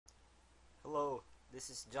Hello, this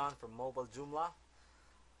is John from Mobile Joomla.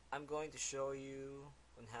 I'm going to show you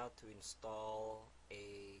on how to install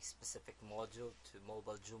a specific module to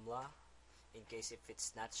Mobile Joomla in case if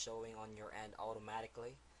it's not showing on your end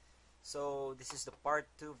automatically. So this is the part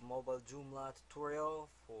 2 of Mobile Joomla tutorial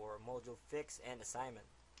for module fix and assignment.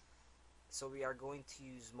 So we are going to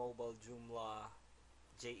use Mobile Joomla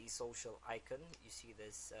JE social icon. You see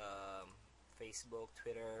this Facebook,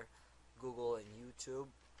 Twitter, Google, and YouTube.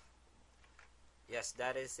 Yes,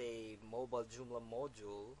 that is a Mobile Joomla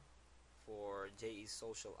module for JE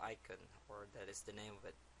social icon, or that is the name of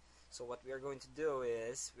it. So what we are going to do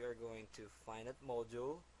is we are going to find that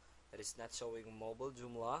module that is not showing Mobile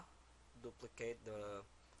Joomla, duplicate the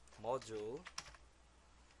module,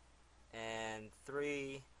 and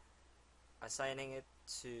 3, assigning it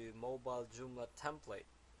to Mobile Joomla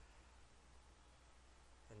template.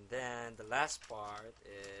 And then the last part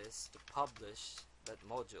is to publish that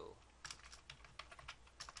module.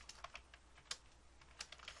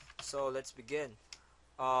 So let's begin.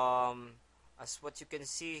 As what you can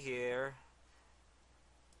see here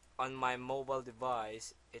on my mobile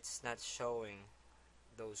device, it's not showing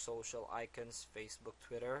those social icons, Facebook,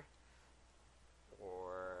 Twitter,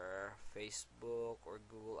 or Facebook or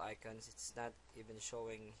Google icons. It's not even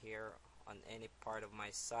showing here on any part of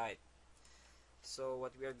my site. So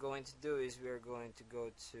what we are going to do is we are going to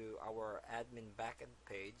go to our admin backend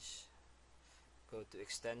page, go to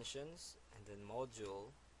extensions, and then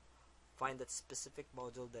module. Find that specific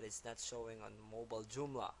module that is not showing on Mobile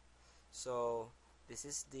Joomla. So this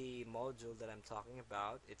is the module that I'm talking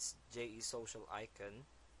about. It's JE social icon.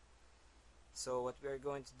 So what we are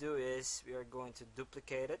going to do is we are going to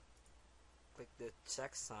duplicate it. Click the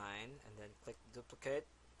check sign and then click duplicate.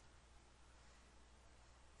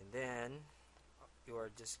 And then you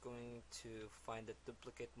are just going to find the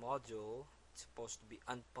duplicate module. It's supposed to be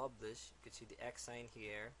unpublished. You can see the X sign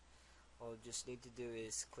here. All you just need to do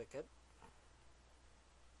is click it.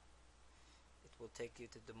 Will take you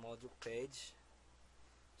to the module page.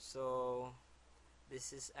 So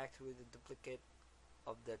this is actually the duplicate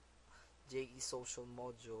of the JE social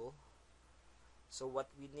module. So what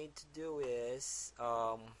we need to do is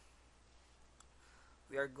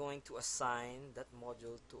we are going to assign that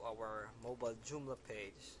module to our Mobile Joomla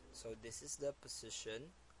page. So this is the position.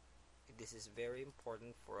 This is very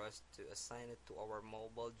important for us to assign it to our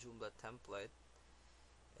Mobile Joomla template,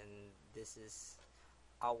 and this is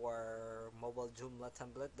our Mobile Joomla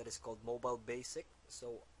template that is called Mobile Basic.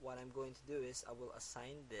 So what I'm going to do is I will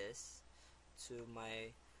assign this to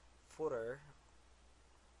my footer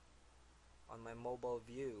on my mobile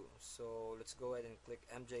view. So let's go ahead and click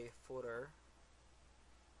MJ footer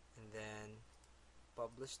and then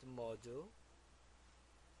publish the module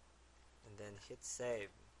and then hit save.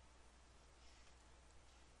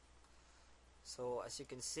 So as you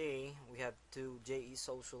can see, we have 2 JE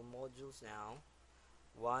social modules now.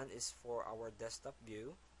 One is for our desktop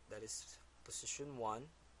view, that is position 1,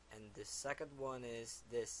 and the second one is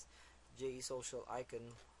this JE social icon,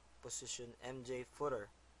 position MJ footer.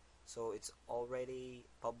 So it's already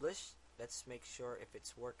published. Let's make sure if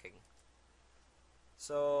it's working.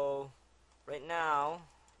 So right now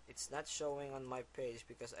it's not showing on my page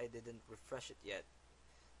because I didn't refresh it yet.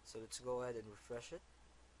 So let's go ahead and refresh it.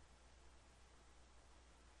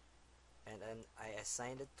 And then I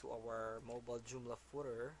assigned it to our Mobile Joomla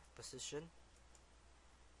footer position,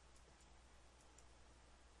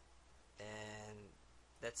 and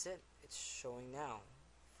that's it. It's showing now.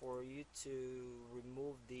 For you to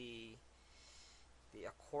remove the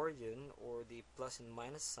accordion or the plus and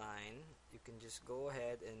minus sign, you can just go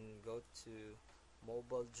ahead and go to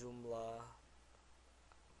Mobile Joomla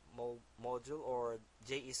module or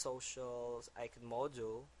JE social icon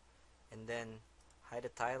module, and then hide the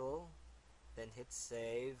title, then hit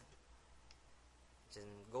save. Then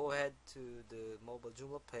go ahead to the Mobile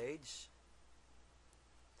Joomla page,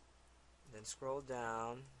 then scroll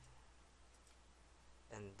down,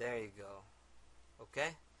 and there you go. Okay,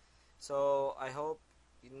 so I hope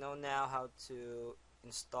you know now how to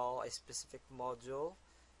install a specific module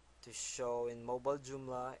to show in Mobile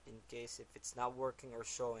Joomla in case if it's not working or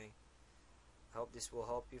showing. I hope this will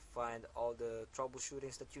help you find all the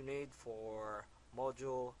troubleshootings that you need for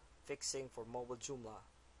module fixing for Mobile Joomla.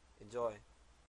 Enjoy.